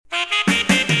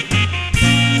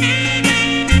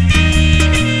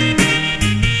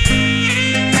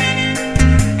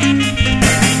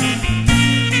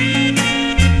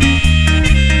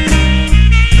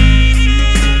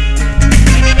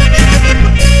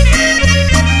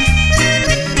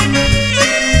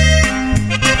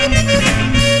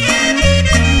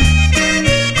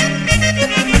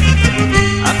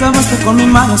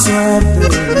mala suerte,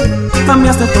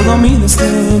 cambiaste todo mi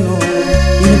destino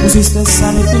y me pusiste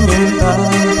sal y pimienta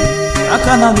a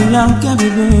cada día que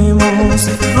vivimos.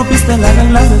 Rompiste las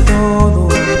reglas de todo,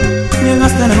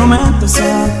 llegaste en el momento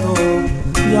exacto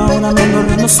y ahora me ando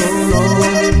riendo solo,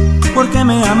 porque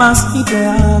me amas y te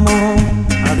amo.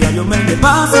 A diario me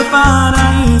llevas al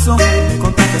paraíso, me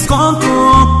contagias con tu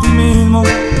optimismo,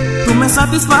 tú me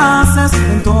satisfaces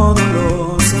en todos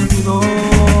los sentidos.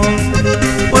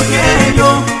 Porque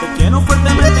yo te quiero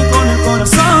fuertemente con el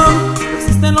corazón,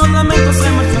 existen los lamentos,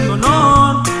 se marcha el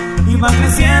dolor y va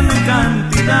creciendo en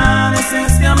cantidades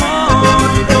este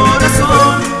amor. Mi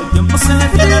corazón, el tiempo se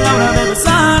detiene a la hora de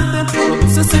besarte,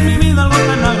 produces en mi vida algo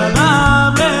tan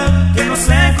agradable que no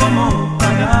sé cómo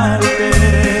pagarte.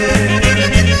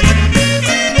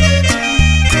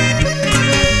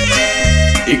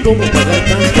 ¿Y cómo pagar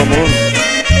tanto amor?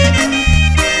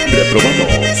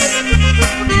 Reprobamos.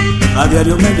 A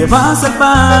diario me llevas al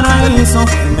paraíso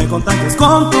y me contagias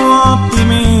con tu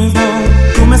optimismo,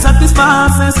 tú me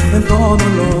satisfaces en todos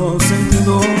los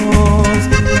sentidos.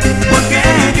 Porque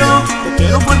yo te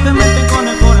quiero fuertemente con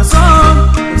el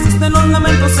corazón, existen los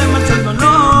lamentos, se marcha el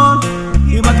dolor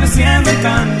y va creciendo en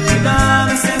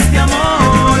cantidades